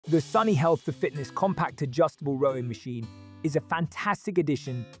The Sunny Health for Fitness compact adjustable rowing machine is a fantastic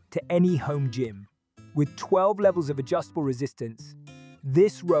addition to any home gym. With 12 levels of adjustable resistance,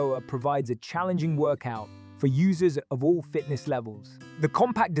 this rower provides a challenging workout for users of all fitness levels. The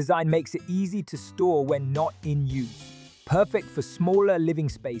compact design makes it easy to store when not in use, perfect for smaller living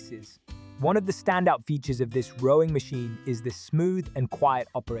spaces. One of the standout features of this rowing machine is the smooth and quiet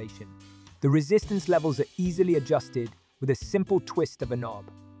operation. The resistance levels are easily adjusted with a simple twist of a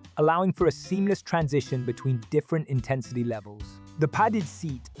knob, allowing for a seamless transition between different intensity levels. The padded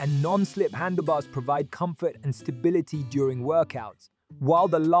seat and non-slip handlebars provide comfort and stability during workouts, while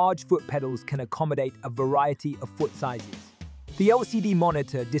the large foot pedals can accommodate a variety of foot sizes. The LCD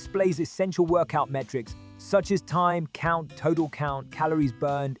monitor displays essential workout metrics such as time, count, total count, calories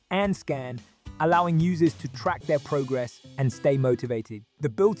burned, and scan, allowing users to track their progress and stay motivated. The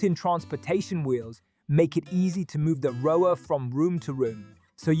built-in transportation wheels make it easy to move the rower from room to room,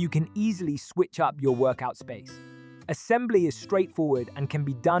 so you can easily switch up your workout space. Assembly is straightforward and can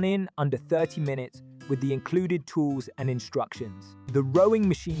be done in under 30 minutes with the included tools and instructions. The rowing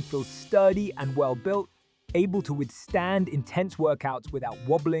machine feels sturdy and well-built, able to withstand intense workouts without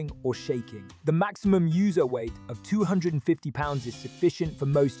wobbling or shaking. The maximum user weight of 250 pounds is sufficient for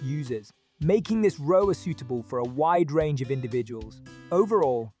most users, making this rower suitable for a wide range of individuals.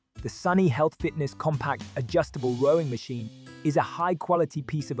 Overall, the Sunny Health Fitness Compact Adjustable Rowing Machine is a high-quality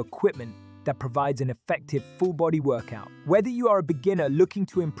piece of equipment that provides an effective full-body workout. Whether you are a beginner looking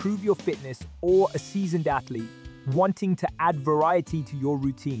to improve your fitness or a seasoned athlete wanting to add variety to your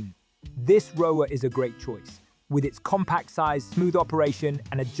routine, this rower is a great choice. With its compact size, smooth operation,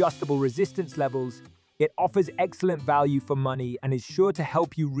 and adjustable resistance levels, it offers excellent value for money and is sure to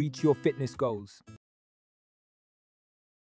help you reach your fitness goals.